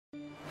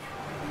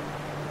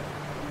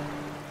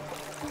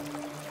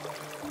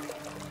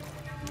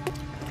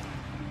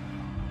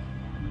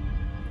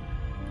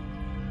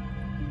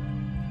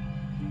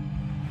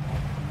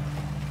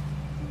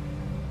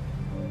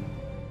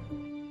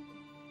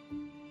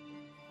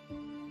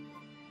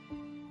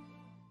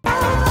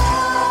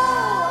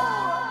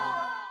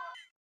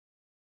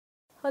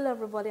Hello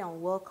everybody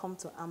and welcome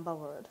to Amber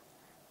World.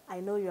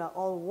 I know you are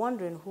all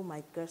wondering who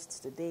my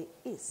guest today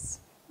is.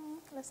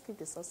 Let's keep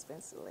the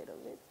suspense a little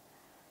bit.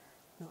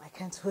 No, I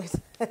can't wait.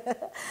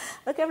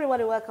 Okay,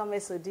 everybody, welcome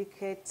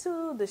Dike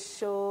to the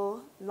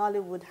show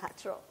Nollywood Hat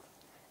Drop.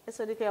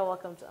 Dike,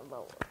 welcome to Amber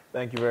World.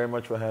 Thank you very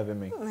much for having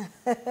me.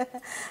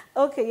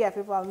 Okay, yeah,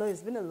 people, I know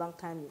it's been a long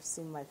time you've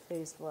seen my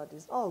face, but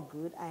it's all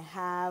good. I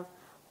have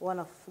one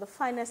of the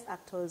finest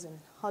actors in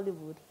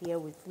Hollywood here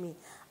with me,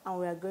 and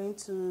we are going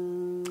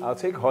to... I'll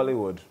take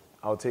Hollywood.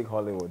 I'll take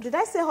Hollywood. Did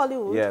I say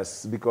Hollywood?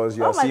 Yes, because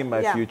you are seeing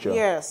my future.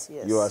 Yes,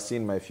 yes. You are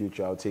seeing my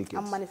future. I'll take it.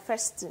 I'm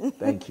manifesting.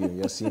 Thank you.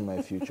 You're seeing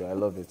my future. I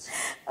love it.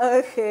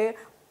 Okay,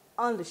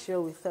 on the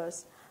show with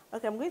us.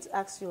 Okay, I'm going to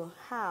ask you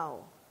how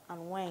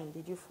and when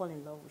did you fall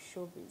in love with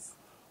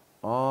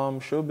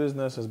showbiz? Show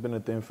business has been a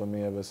thing for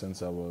me ever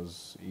since I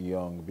was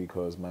young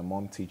because my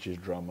mom teaches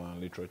drama and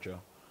literature.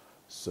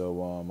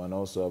 So, and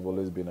also I've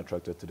always been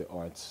attracted to the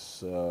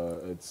arts.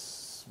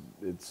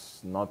 It's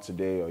not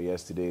today or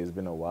yesterday. It's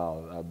been a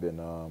while.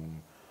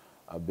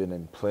 I've been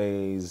in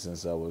plays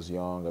since I was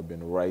young. I've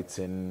been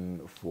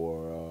writing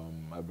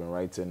I've been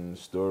writing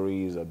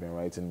stories. I've been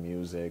writing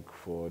music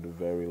for the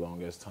very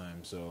longest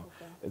time. So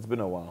It's been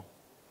a while.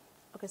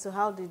 Okay, so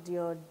how did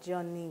your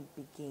journey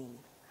begin?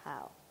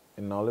 How?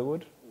 In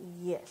Nollywood?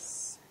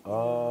 Yes.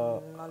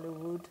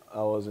 Nollywood.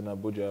 I was in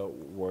Abuja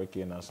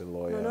working as a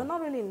lawyer. No, not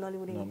really in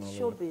Nollywood, in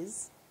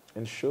showbiz.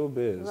 In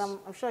showbiz?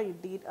 I'm sure you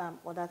did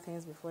other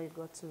things before you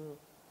got to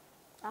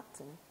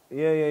acting.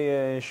 Yeah.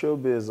 In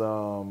showbiz,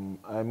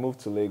 I moved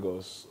to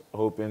Lagos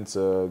hoping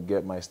to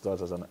get my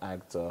start as an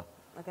actor.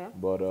 Okay.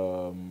 But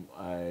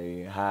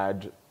I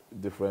had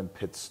different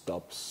pit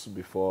stops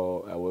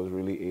before I was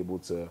really able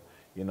to,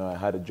 I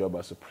had a job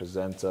as a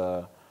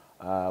presenter.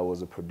 I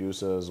was a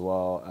producer as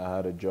well. I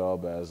had a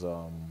job as,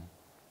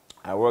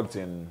 I worked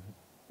in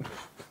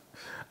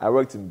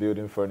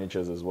building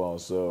furnitures as well.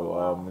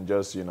 So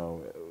just,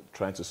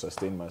 trying to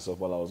sustain myself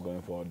while I was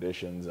going for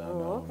auditions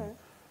and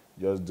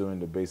just doing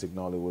the basic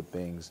Nollywood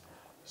things.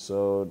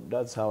 So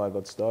that's how I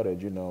got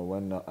started.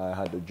 When I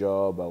had the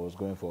job, I was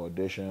going for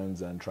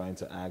auditions and trying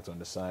to act on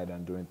the side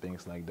and doing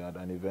things like that.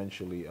 And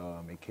eventually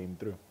it came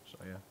through. So,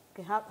 yeah.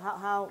 Okay,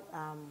 how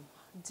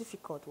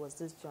difficult was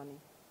this journey?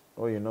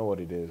 Oh, you know what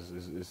it is.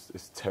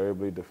 It's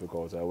terribly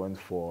difficult.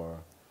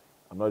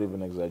 I'm not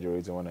even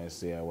exaggerating when I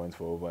say I went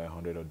for over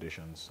 100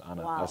 auditions.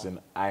 And as in,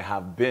 I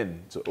have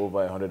been to over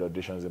 100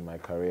 auditions in my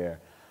career.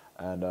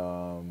 And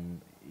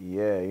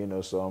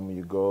some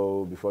you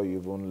go, before you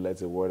even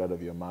let a word out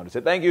of your mouth, you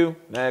say, thank you,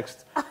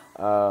 next.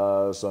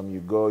 Some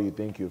you go, you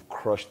think you've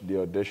crushed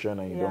the audition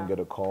and you don't get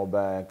a call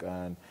back.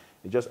 And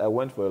I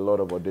went for a lot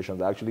of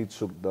auditions. I actually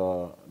took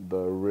the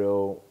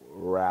real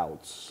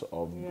routes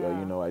of,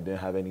 I didn't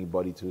have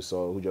anybody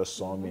who just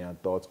saw me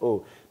and thought,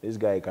 oh, this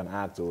guy can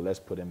act, so let's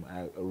put him.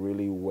 I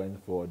really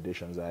went for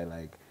auditions.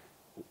 I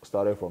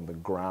started from the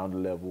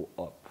ground level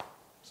up.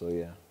 So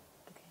yeah.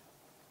 Okay.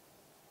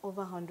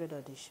 Over 100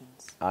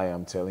 auditions. I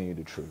am telling you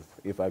the truth.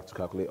 If I had to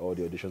calculate all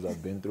the auditions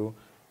I've been through,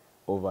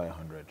 over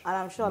 100. And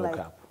I'm sure no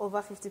cap.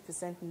 Over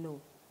 50% no.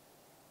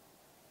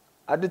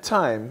 At the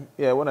time,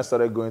 when I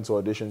started going to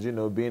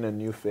auditions, being a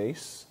new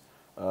face,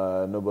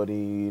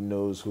 nobody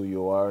knows who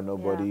you are.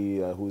 Nobody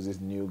who's this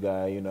new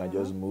guy. I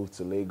just moved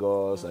to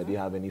Lagos. I didn't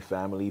have any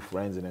family,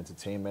 friends in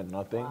entertainment,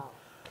 nothing. Wow.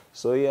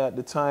 So at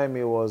the time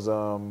it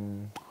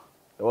wasn't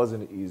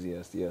the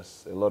easiest.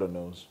 Yes, a lot of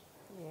no's.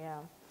 Yeah.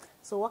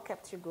 So what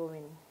kept you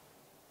going?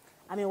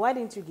 I mean, why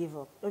didn't you give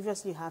up?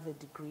 Obviously, you have a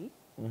degree.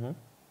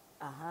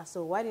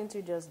 So why didn't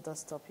you just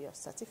dust up your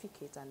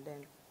certificate and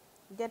then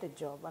get a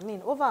job? I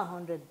mean, over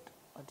 100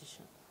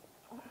 auditions.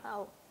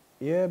 How?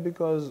 Yeah,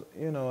 because,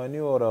 I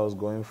knew what I was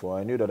going for.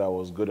 I knew that I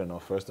was good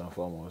enough, first and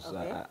foremost.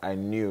 Okay. I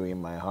knew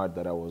in my heart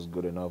that I was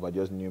good enough. I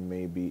just knew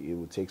maybe it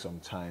would take some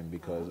time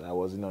because I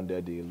wasn't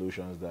under the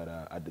illusions that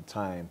at the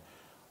time,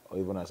 or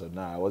even as of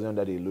now, I wasn't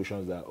under the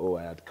illusions that,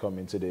 I had come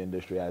into the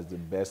industry as the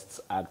best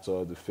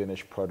actor, the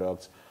finished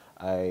product.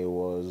 I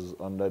was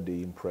under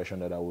the impression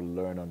that I would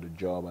learn on the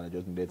job and I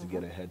just needed to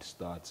get a head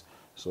start.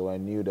 So I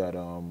knew that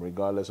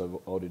regardless of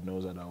all the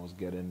no's that I was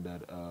getting,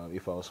 that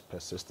if I was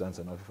persistent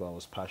enough, if I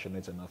was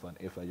passionate enough, and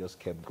if I just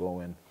kept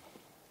going,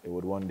 it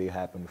would one day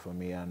happen for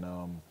me. And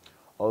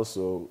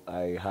also,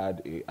 I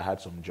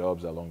had some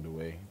jobs along the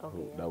way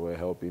that were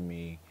helping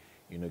me,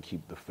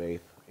 keep the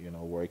faith,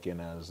 working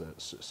as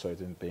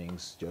certain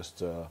things just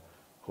to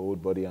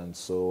hold body and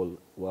soul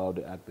while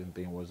the acting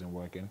thing wasn't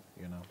working,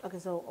 Okay,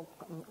 so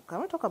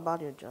can we talk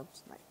about your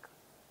jobs?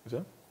 Is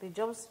that? The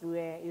jobs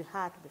you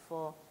had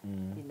before,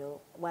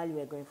 while you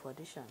were going for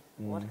audition.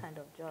 What kind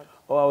of job?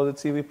 Oh, I was a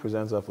TV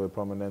presenter for a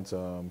prominent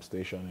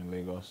station in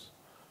Lagos,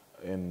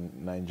 in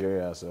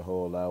Nigeria as a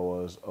whole.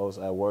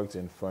 I worked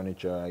in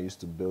furniture. I used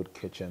to build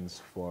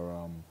kitchens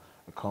for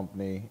a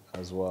company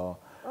as well.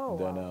 Oh,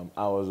 then wow.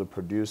 I was a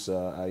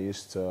producer. I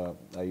used to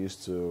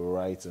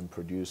write and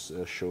produce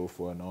a show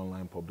for an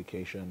online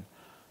publication,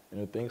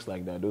 things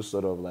like that. Those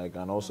sort of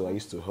and also I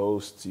used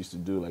to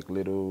do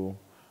little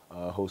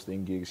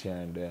hosting gigs here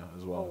and there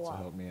as well to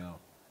help me out.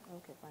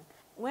 Okay, fine.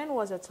 when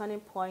was your turning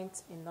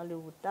point in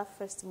Nollywood? That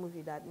first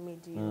movie that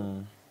made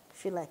you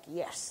feel like,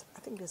 yes, I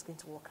think this is going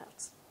to work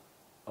out.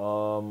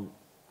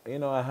 You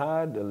know, I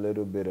had a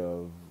little bit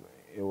of.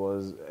 It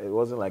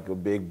wasn't like a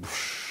big.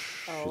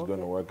 She's going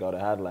to work out. I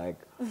had like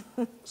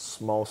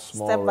small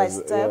step by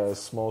step. Yeah,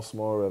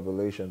 small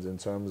revelations in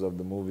terms of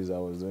the movies I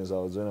was doing. So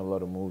I was doing a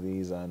lot of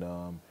movies, and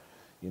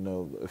you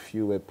know, a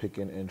few were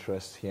picking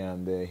interest here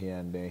and there, here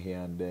and there, here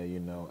and there. You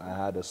know, I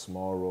had a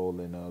small role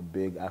in a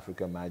big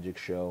Africa Magic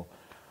show,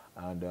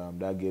 and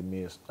that gave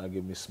me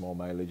small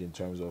mileage in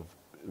terms of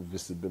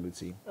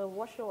visibility.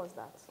 What show was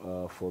that?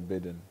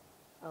 Forbidden.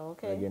 Oh,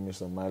 okay. That gave me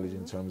some mileage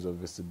in terms of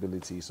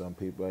visibility. Some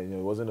people, you know,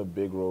 it wasn't a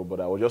big role,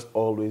 but I was just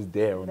always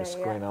there on the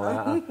screen. Yeah.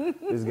 I'm like,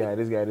 this guy.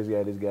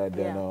 Then,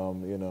 Yeah.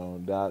 you know,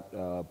 that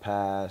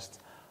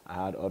passed. I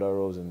had other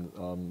roles and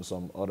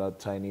some other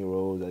tiny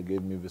roles that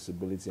gave me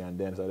visibility, and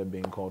then started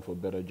being called for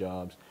better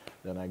jobs.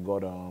 Then I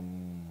got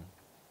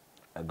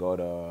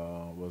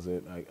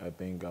I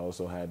think I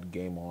also had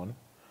Game On.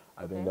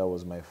 I think that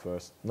was my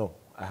first. No,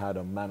 I had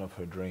A Man of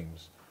Her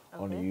Dreams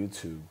on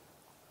YouTube.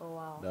 Oh,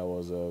 wow. That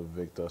was a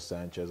Victor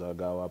Sanchez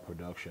Agawa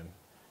production.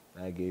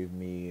 That gave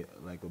me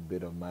like a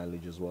bit of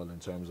mileage as well in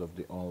terms of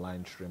the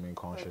online streaming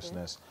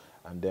consciousness.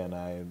 And then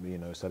I, you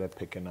know, started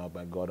picking up.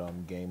 I got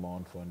Game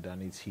On for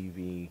Danny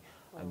TV.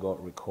 I got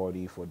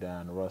Recordy for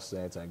Dan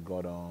Russett. I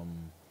got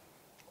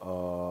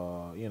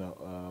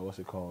what's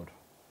it called?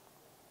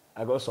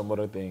 I got some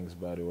other things,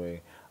 by the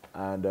way.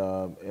 And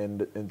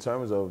in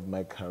terms of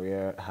my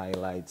career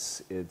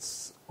highlights,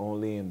 it's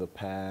only in the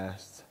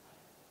past,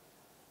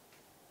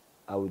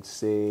 I would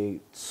say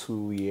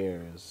 2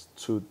 years,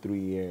 3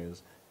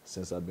 years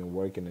since I've been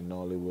working in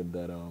Nollywood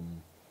that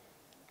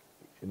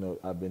you know,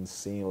 I've been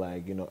seeing,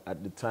 like, you know,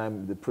 at the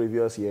time, the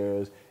previous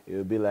years, it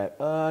would be like,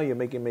 you're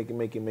making.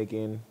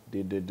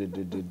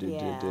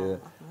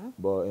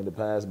 But in the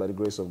past, by the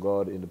grace of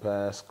God, in the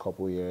past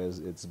couple years,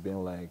 it's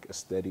been like a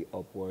steady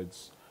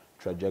upwards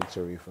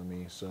trajectory for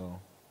me. So,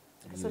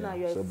 now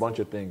you're a bunch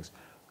of things.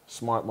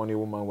 Smart Money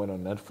Woman went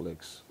on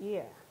Netflix.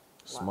 Yeah.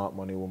 Smart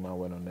Money Woman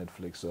went on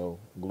Netflix. So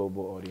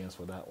global audience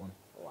for that one.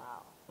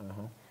 Wow.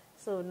 Uh-huh.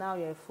 So now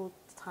you're a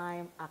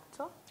full-time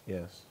actor.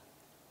 Yes.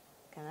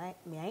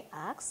 May I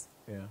ask?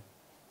 Yeah.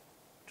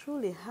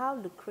 Truly, how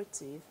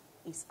lucrative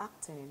is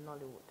acting in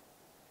Nollywood?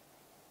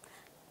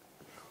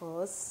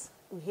 Because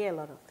we hear a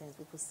lot of things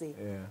people say.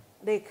 Yeah.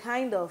 They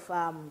kind of,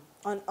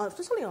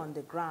 especially on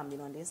the gram, you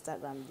know, on the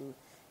Instagram, you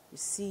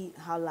see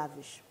how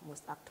lavish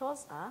most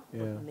actors are,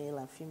 both male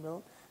and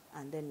female,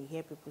 and then you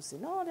hear people say,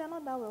 no, they're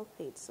not that well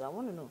paid. So I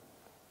want to know,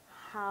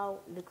 how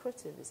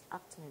lucrative is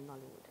acting in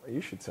Nollywood? You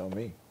should tell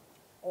me.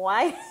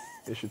 Why?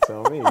 You should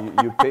tell me.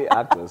 You pay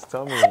actors.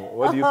 Tell me,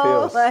 what do you pay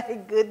us? Oh, my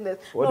goodness.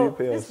 What do you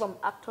pay this us? from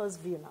actor's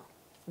view now.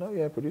 No,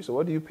 yeah, producer,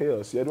 what do you pay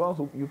us? You're the one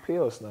who you pay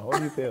us now. What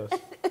do you pay us?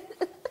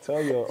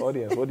 Tell your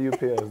audience, what do you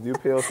pay us? Do you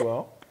pay us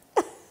well?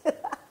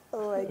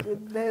 Oh, my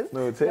goodness.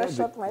 No, tell I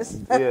shot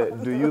myself. Yeah,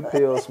 do you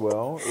pay us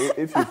well?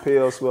 If you pay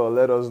us well,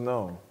 let us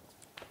know.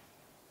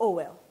 Oh,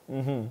 well.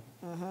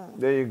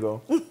 There you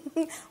go.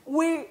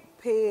 We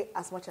pay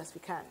as much as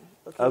we can.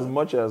 Okay? As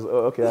much as,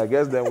 okay, I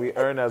guess then we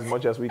earn as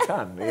much as we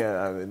can.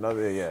 Yeah, I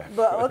mean, yeah.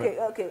 But,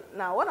 okay.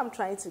 Now, what I'm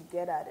trying to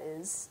get at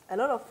is a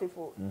lot of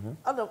people,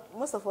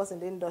 most of us in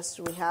the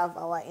industry, we have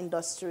our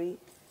industry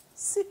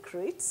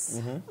secrets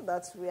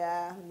that we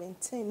are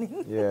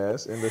maintaining.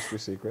 Yes, industry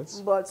secrets.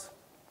 But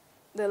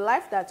the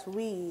life that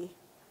we,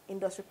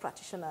 industry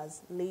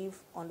practitioners, live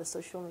on the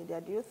social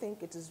media, do you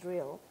think it is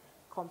real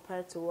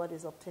compared to what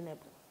is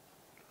obtainable?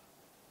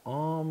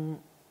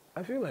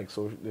 I feel like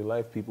the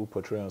life people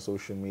portray on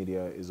social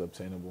media is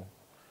obtainable.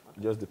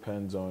 It just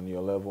depends on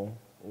your level,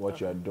 what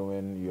you're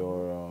doing,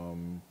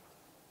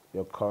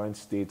 your current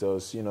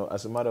status. You know,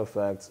 as a matter of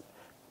fact,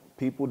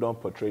 people don't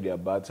portray their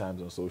bad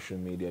times on social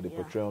media. They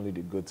portray only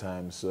the good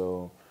times.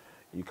 So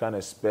you can't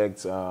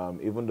expect,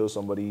 even though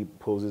somebody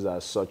poses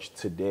as such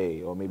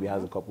today, or maybe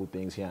has a couple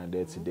things here and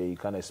there today, you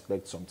can't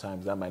expect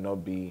sometimes that might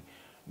not be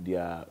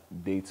their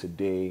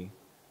day-to-day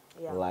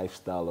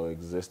lifestyle or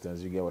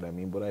existence. You get what I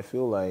mean? But I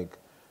feel like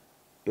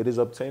it is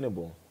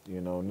obtainable. You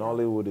know,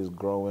 Nollywood is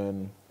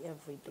growing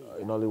every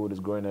day. Nollywood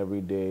is growing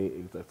every day.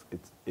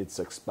 It's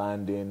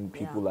expanding.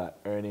 People are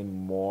earning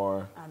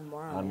more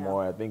and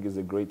more. I think it's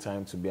a great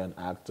time to be an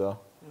actor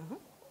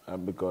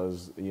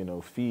because, you know,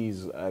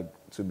 fees.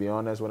 To be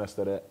honest, when I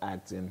started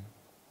acting,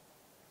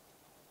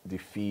 the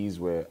fees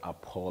were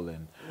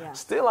appalling.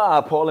 Still are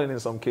appalling in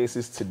some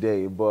cases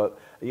today, but,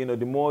 you know,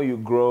 the more you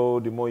grow,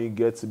 the more you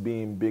get to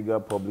be in bigger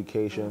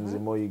publications, the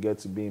more you get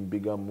to be in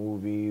bigger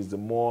movies, the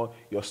more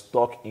your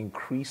stock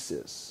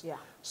increases.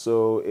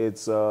 So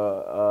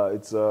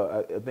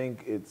I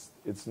think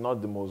it's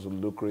not the most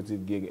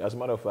lucrative gig. As a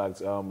matter of fact,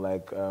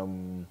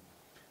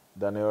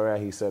 Daniel,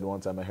 he said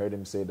one time, I heard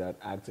him say that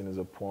acting is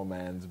a poor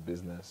man's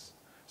business.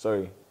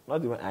 Sorry,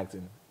 not even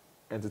acting.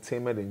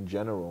 Entertainment in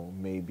general,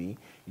 maybe.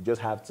 You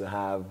just have to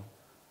have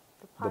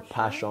the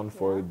passion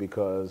for it,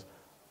 because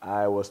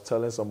I was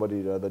telling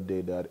somebody the other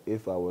day that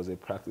if I was a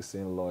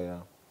practicing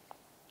lawyer,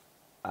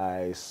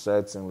 I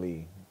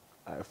certainly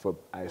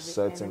I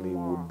certainly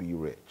would be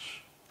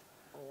rich.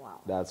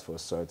 Wow. That's for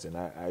certain.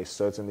 I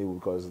certainly would,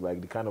 because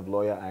like the kind of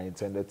lawyer I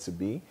intended to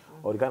be,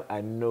 or the kind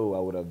I know I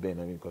would have been.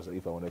 I mean, because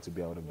if I wanted to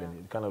be, I would have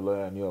been. The kind of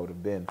lawyer I knew I would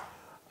have been,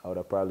 I would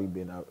have probably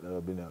been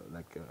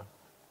like a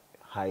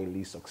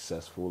highly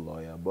successful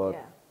lawyer. But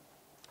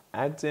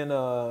acting,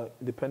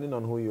 depending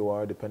on who you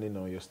are, depending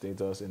on your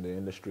status in the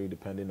industry,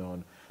 depending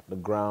on the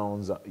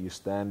grounds that you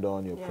stand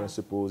on, your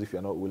principles, if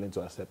you're not willing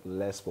to accept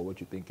less for what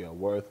you think you're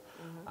worth,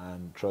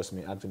 and trust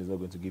me, acting is not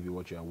going to give you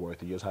what you're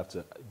worth. You just have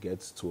to get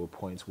to a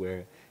point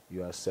where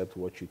you accept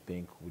what you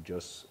think will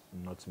just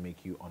not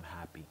make you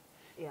unhappy.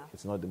 Yeah.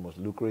 It's not the most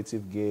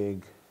lucrative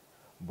gig,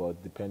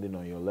 but depending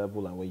on your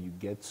level and where you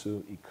get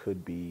to, it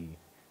could be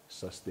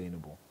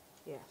sustainable.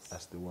 Yes.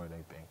 That's the word,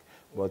 I think.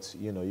 But,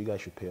 you know, you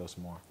guys should pay us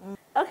more.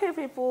 Okay,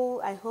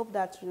 people, I hope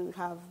that you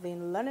have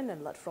been learning a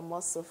lot from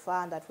us so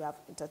far and that we have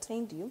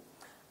entertained you.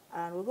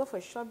 And we'll go for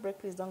a short break.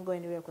 Please don't go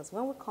anywhere, because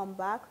when we come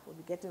back, we'll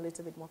be getting a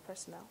little bit more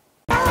personal.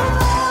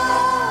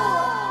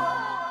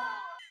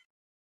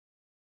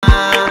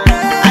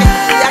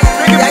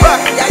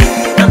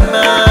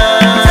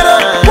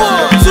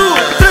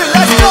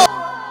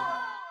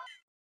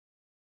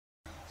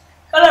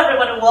 Hello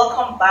everybody,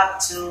 welcome back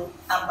to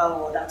Amber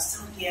World. I'm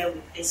still here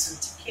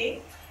with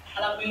Dike,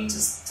 and I'm going to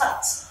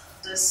start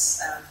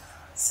this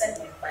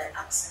segment by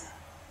asking,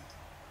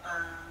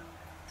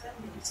 tell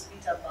me a little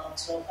bit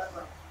about your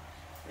background,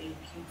 where you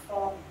came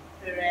from,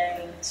 your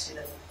parents,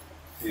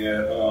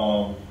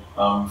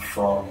 I'm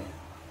from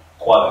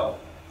Kuala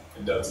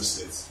in Delta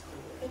State.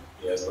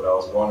 Yes, but I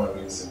was born and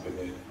raised in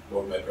Benin.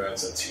 Both my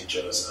parents are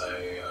teachers.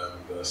 I am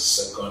the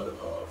second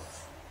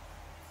of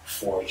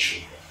 4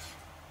 children.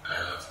 I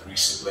have 3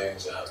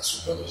 siblings. I have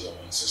 2 brothers and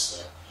 1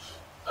 sister.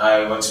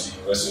 I went to the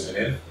University of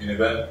Benin,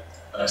 Uniben,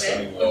 and I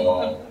studied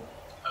law, and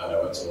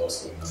I went to law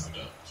school in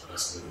Abuja. So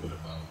that's a little bit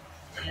about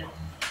me.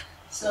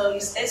 So you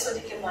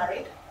Dike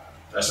married?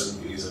 That's a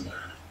little bit easier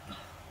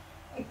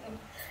married.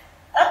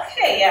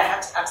 Okay, yeah, I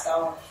have to ask that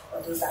one.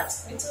 What does that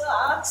ask me to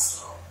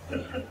ask?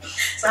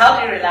 So how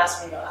do you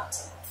relax when you're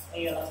acting?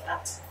 When you're not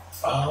acting?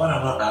 When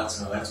I'm not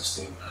acting, I like to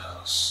stay in my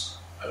house.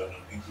 I don't know,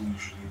 people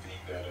usually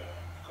think that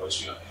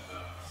because you're in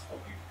a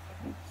public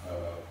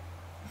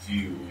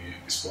view, in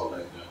the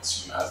spotlight, that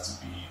you have to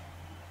be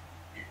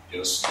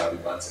just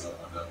gallivanting up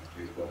and down the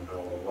place. But no,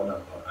 when I'm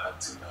not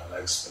acting, I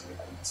like spending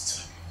quality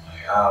time in my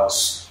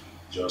house,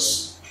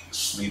 just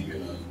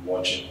sleeping and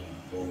watching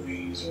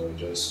movies, or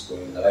just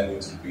going. I like going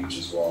to the beach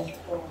as well.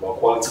 But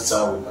quality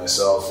time with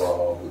myself,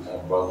 with my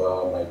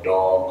brother, my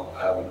dog. I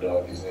have a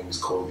dog. His name is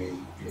Kobe.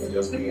 You know,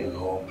 just being at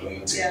home,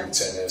 playing table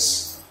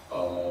tennis,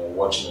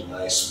 watching a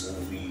nice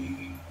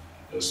movie,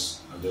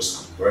 just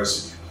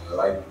conversing. You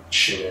know, I like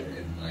chilling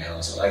in my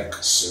house. I like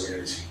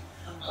serenity.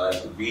 I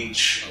like the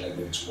beach. I like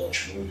going to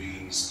watch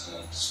movies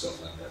and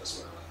stuff like that. That's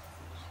what I like.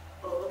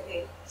 Oh,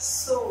 okay.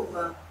 So,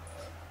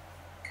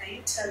 can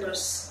you tell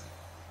us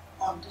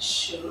on the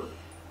show,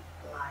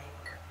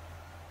 like,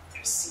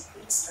 3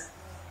 secrets that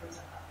no one knows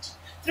about?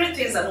 3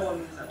 things that no one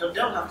knows about. They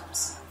don't have to be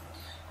secret.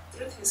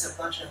 3 things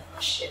about you have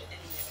not shared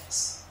anywhere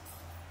else.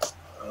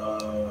 I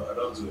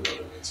don't do a lot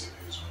of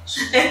interviews,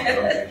 so I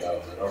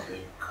don't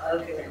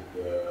think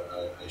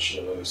I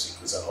share a lot of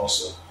secrets, and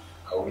also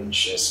I wouldn't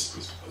share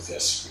secrets because they are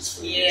secrets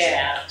for you.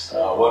 Yeah.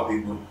 What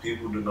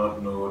people do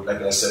not know,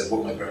 like I said,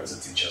 both my parents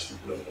are teachers.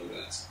 People don't know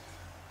that.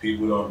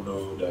 People don't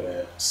know that I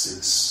am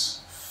 6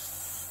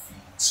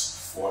 feet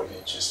 4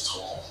 inches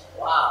tall.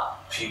 Wow.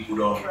 People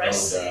don't know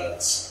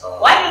that.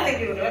 Why do you think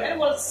people do it?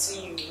 Anyone's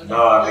seen you?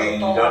 No, I mean, you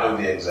don't know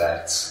the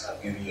exact. I'm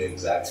giving you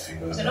exact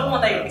figures. So don't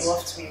want that you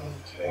dwarfed me.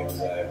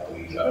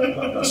 Exactly.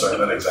 No, sorry,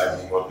 not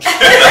exactly. But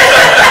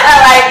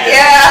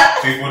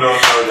people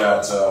don't know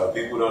that.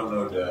 People don't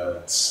know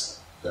that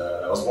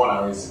I was born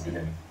and raised in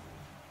Benin.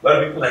 A lot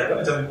of people when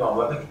I tell people, I'm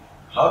like,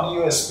 how do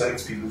you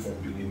expect people from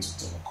Benin to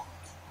talk?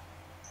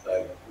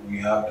 Like, we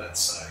have that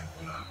side,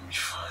 but I'm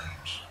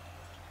refined.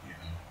 You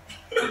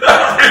know,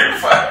 I'm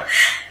refined.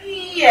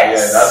 Yes.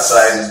 Yeah, that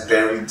side is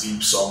very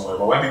deep somewhere.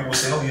 But when people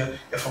say, "Oh,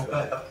 you're from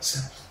Benin,"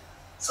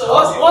 so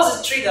what's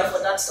the trigger for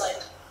that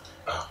side?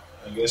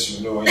 I guess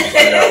you know when you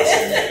find out.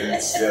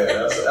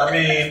 I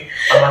mean,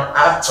 I'm an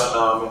actor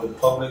now. I'm in the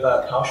public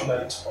eye. How should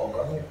I talk?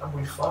 I mean, I'm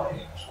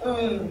refined.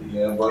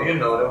 Yeah, but you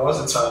know, there was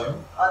a time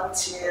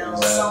until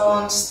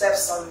someone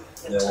steps on.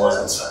 There was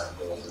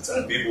a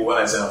time. People, when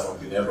I say I'm from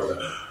Benin, they're like,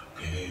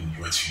 "Benin,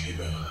 you went to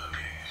Benin."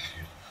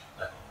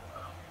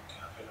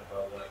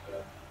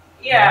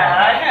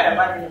 Yeah, I heard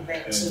about it in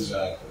Benin too.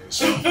 Exactly.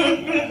 So,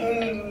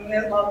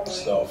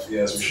 stuff.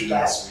 Yes, we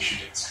shouldn't. We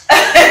shouldn't.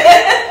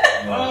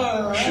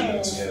 No, we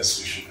shouldn't. Yes,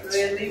 we shouldn't.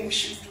 Really,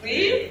 should we?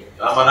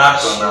 I'm an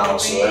actor now,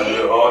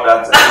 so all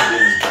that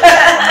everything is I'm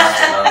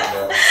an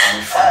actor now.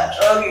 I'm fine.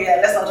 Okay, yeah,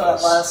 let's not talk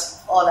about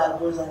all that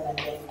goes on in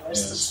the university.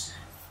 Yes.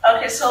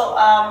 Okay, so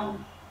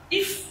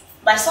if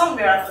by some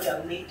miracle you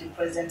are made the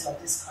president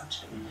of this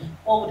country,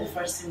 what would the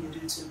first thing you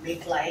do to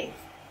make life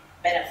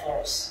better for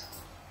us?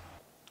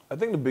 I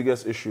think the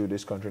biggest issue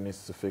this country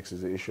needs to fix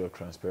is the issue of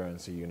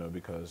transparency,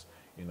 because,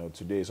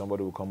 today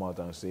somebody will come out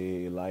and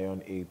say a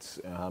lion ate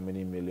how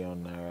many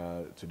million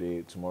naira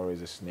today, tomorrow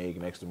is a snake,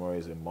 next tomorrow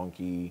is a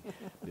monkey,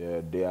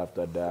 the day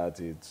after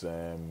that it's,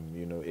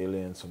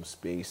 aliens from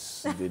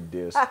space did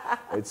this.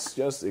 It's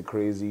just a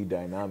crazy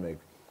dynamic.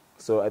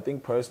 So I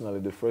think personally,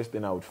 the first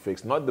thing I would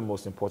fix, not the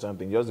most important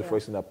thing, just the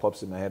first thing that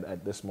pops in my head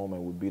at this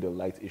moment would be the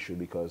light issue,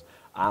 because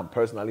I'm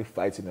personally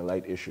fighting the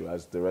light issue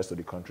as the rest of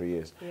the country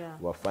is. Yeah.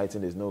 We're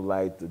fighting, there's no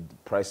light, the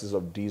prices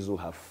of diesel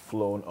have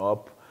flown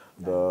up,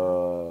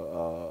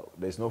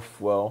 there's no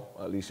fuel,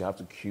 at least you have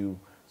to queue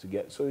to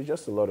get, so it's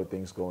just a lot of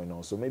things going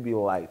on. So maybe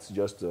lights,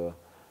 just to,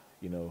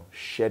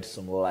 shed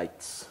some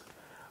lights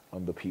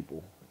on the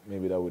people.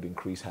 Maybe that would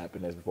increase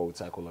happiness before we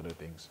tackle other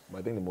things. But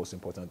I think the most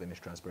important thing is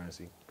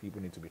transparency.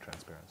 People need to be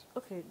transparent.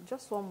 Okay,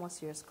 just one more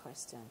serious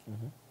question.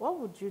 What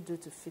would you do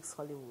to fix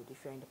Hollywood if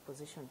you're in the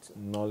position to?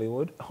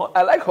 Nollywood?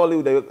 I like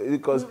Hollywood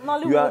because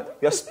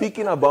you're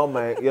speaking about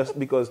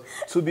because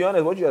to be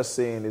honest, what you are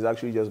saying is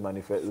actually just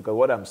manifest, because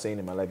what I'm saying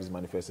in my life is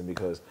manifesting,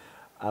 because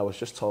I was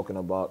just talking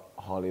about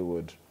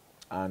Hollywood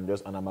and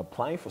I'm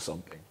applying for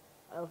something.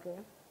 Okay.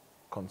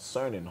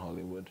 Concerning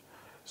Hollywood.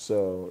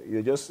 So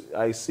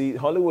I see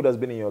Hollywood has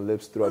been in your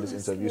lips throughout this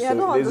interview. Yeah,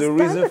 so there's a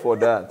reason for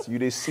that.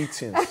 You see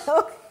things.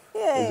 Okay.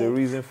 There's a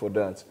reason for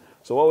that.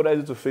 So what would I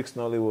do to fix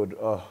Nollywood?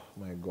 Oh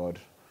my God,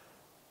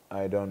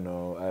 I don't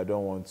know. I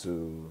don't want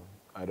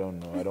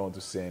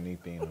to say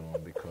anything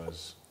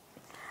because,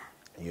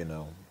 I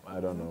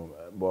don't know.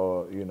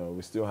 But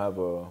we still have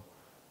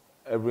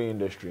every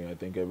industry. I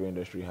think every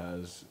industry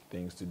has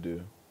things to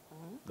do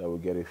that will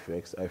get it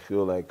fixed. I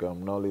feel like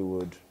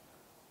Nollywood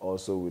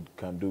also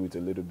can do with a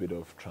little bit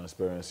of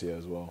transparency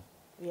as well.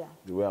 Yeah.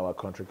 The way our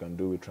country can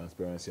do with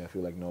transparency, I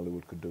feel like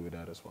Nollywood could do with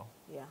that as well.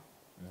 Yeah.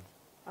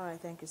 All right,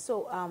 thank you.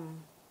 So,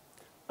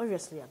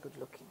 obviously you're good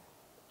looking.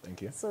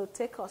 Thank you. So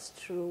take us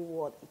through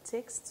what it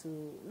takes to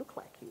look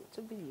like you,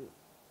 to be you.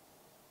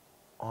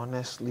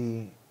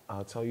 Honestly,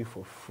 I'll tell you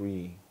for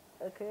free.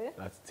 Okay.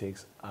 That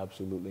takes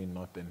absolutely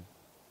nothing.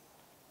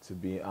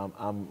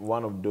 I'm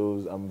one of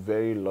those, I'm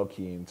very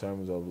lucky in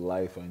terms of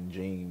life and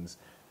genes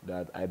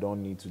that I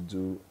don't need to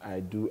do. I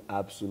do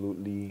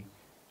absolutely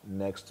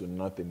next to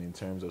nothing in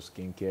terms of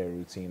skincare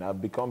routine. I've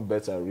become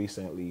better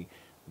recently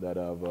that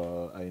I've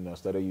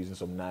started using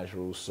some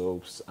natural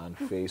soaps and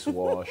face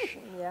wash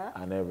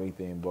and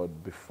everything. But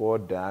before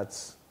that,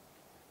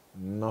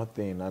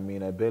 nothing. I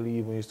mean, I barely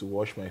even used to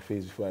wash my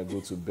face before I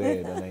go to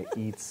bed, and I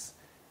eat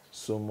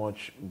so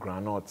much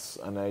granuts,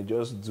 and I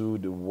just do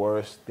the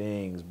worst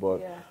things.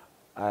 But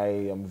I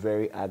am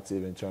very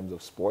active in terms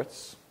of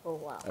sports. Oh,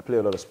 wow. I play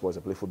a lot of sports. I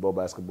play football,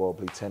 basketball,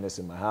 play tennis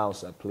in my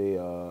house.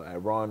 I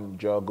run,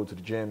 jog, go to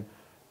the gym,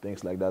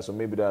 things like that. So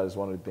maybe that is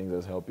one of the things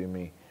that's helping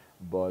me.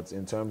 But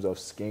in terms of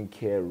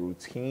skincare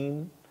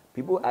routine,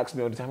 people ask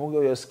me all the time,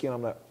 "Oh, your skin?"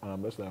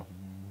 I'm just like,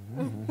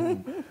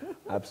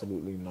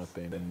 absolutely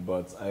nothing.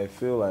 But I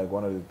feel like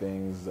one of the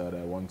things that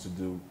I want to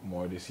do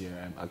more this year,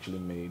 I'm actually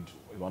made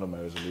one of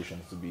my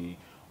resolutions to be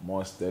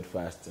more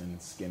steadfast in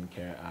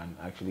skincare and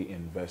actually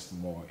invest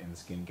more in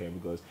skincare,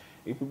 because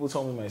if people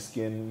tell me my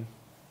skin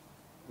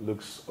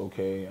looks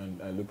okay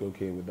and I look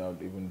okay without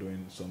even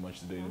doing so much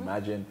to do it,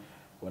 imagine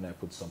when I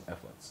put some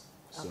effort.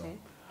 So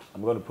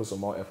I'm going to put some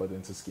more effort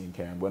into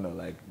skincare. I'm going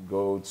to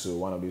go to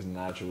one of these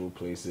natural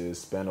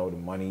places, spend all the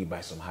money,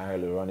 buy some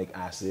hyaluronic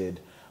acid,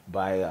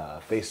 buy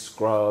face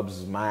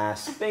scrubs,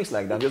 masks, things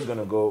like that. I'm just going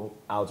to go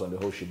out on the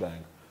whole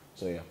shebang.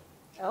 So yeah.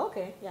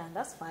 Okay, yeah,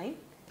 that's fine.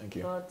 Thank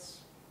you. But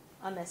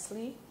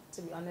honestly,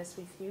 to be honest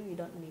with you, you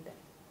don't need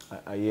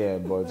it. Yeah,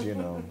 but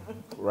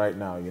right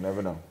now, you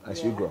never know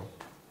as you grow.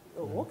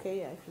 Oh,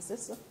 okay, yeah, if you say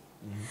so.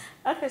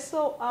 Okay,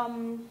 so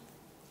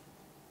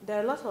there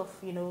are a lot of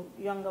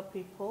younger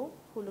people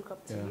who look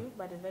up to you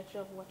by the virtue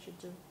of what you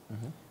do.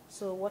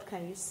 So what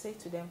can you say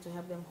to them to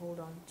help them hold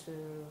on to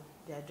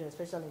their dream,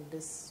 especially in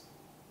this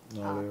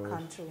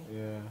country?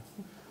 Yeah.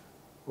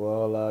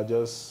 Well,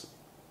 just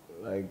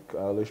like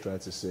I always try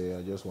to say,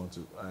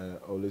 I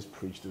always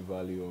preach the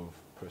value of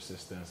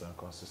persistence and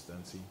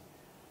consistency.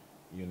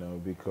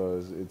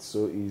 Because it's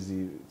so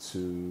easy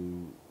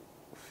to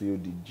feel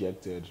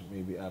dejected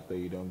maybe after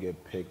you don't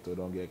get picked or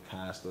don't get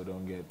cast or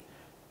don't get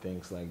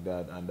things like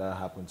that, and that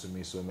happened to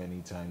me so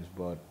many times.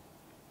 But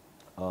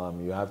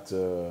you have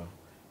to,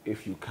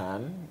 if you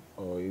can,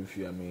 or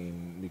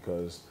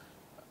because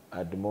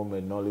at the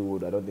moment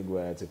Nollywood, I don't think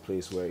we're at a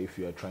place where if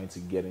you are trying to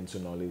get into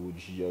Nollywood, you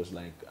should just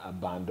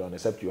abandon,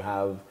 except you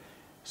have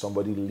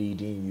somebody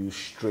leading you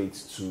straight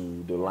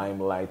to the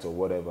limelight or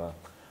whatever.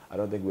 I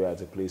don't think we're at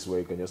a place where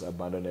you can just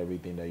abandon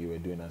everything that you were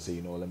doing and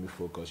say, let me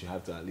focus. You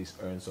have to at least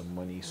earn some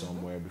money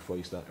somewhere before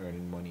you start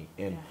earning money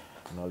in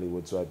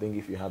Nollywood. So I think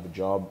if you have a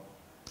job,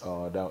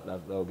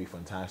 that would be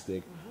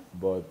fantastic.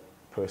 But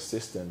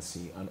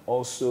persistency, and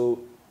also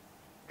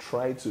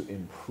try to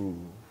improve,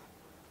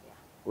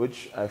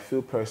 which I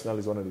feel personally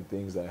is one of the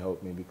things that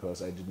helped me,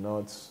 because I did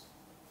not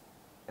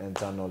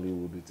enter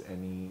Nollywood with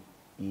any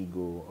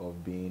ego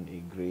of being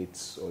a great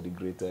or the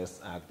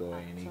greatest actor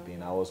or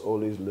anything. I was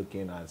always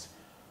looking at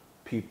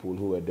people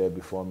who were there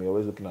before me,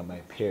 always looking at my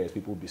peers,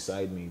 people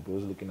beside me,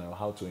 always looking at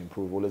how to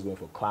improve, always going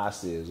for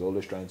classes,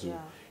 always trying to,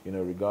 you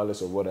know,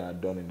 regardless of what I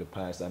had done in the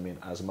past. I mean,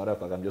 as a matter of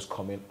fact, I'm just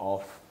coming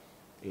off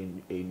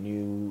in a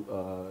new,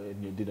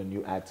 did a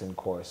new acting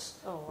course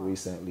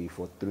recently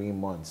for 3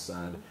 months.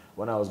 And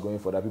when I was going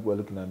for that, people were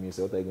looking at me and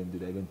said, what are you going to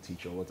do? Are you going to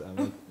teach or what? I'm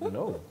like,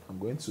 no, I'm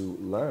going to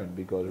learn,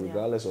 because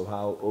regardless of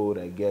how old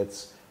I get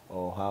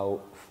or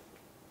how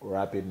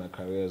rapid my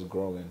career is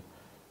growing,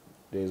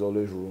 there's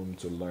always room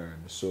to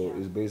learn. So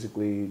it's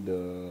basically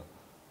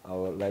I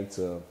would like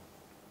to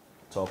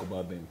talk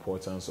about the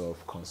importance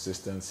of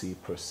consistency,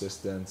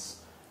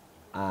 persistence,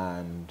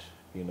 and,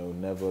 you know,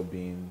 never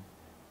being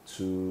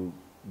too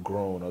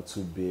grown or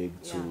too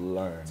big to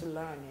learn.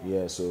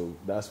 So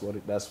that's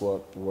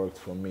what worked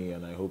for me,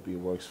 and I hope it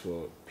works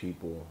for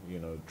people. You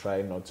know,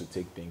 try not to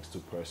take things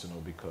too personal,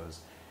 because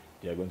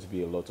there are going to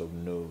be a lot of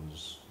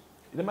no's.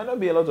 There might not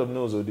be a lot of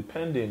no's, or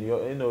depending.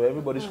 You know,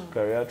 everybody's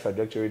career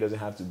trajectory doesn't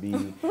have to be.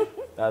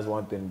 That's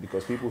one thing,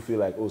 because people feel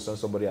like, oh,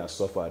 somebody has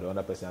suffered,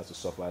 another person has to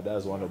suffer.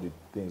 That's one of the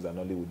things that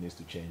Nollywood needs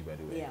to change, by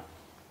the way.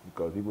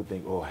 Because people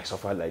think, oh, I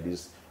suffered like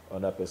this.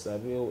 Another person, I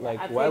mean,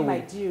 like, why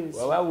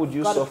would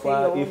you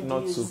suffer if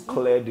not to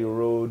clear the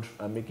road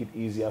and make it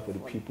easier for the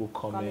people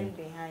coming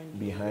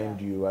behind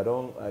you? I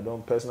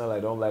don't personally, I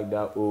don't like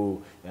that. Oh,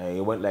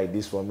 it went like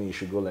this for me, it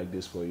should go like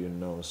this for you.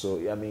 No. So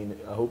I mean,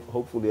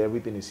 hopefully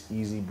everything is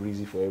easy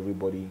breezy for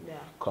everybody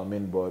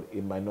coming, but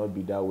it might not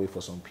be that way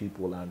for some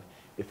people. And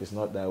if it's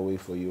not that way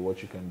for you,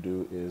 what you can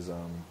do is,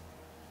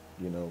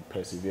 you know,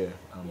 persevere.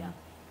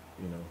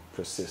 You know,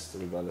 persist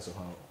regardless of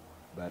how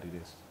bad it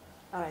is.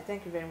 All right,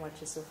 thank you very much,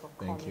 Yusuf, for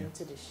coming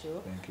to the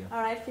show. Thank you.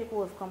 All right, people,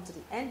 we've come to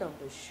the end of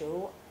the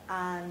show,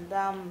 and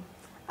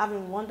I've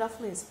been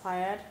wonderfully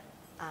inspired,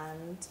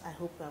 and I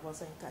hope I've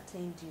also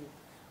entertained you,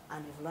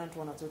 and you've learned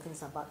one or two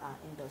things about our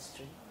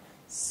industry.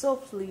 So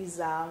please,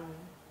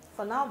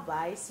 for now,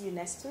 bye. See you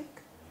next week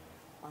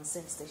on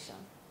same station.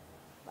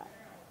 Bye.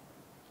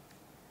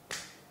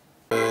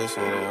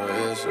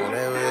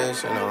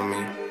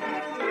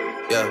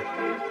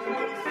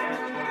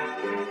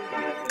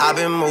 I've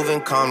been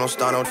moving calm, don't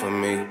start out for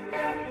me.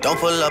 Don't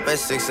pull up at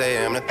 6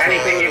 a.m.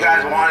 Anything you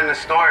guys want in the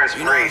store is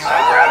free, so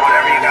grab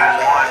whatever you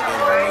guys want.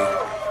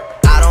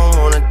 I don't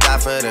wanna die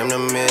for them to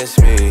miss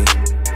me.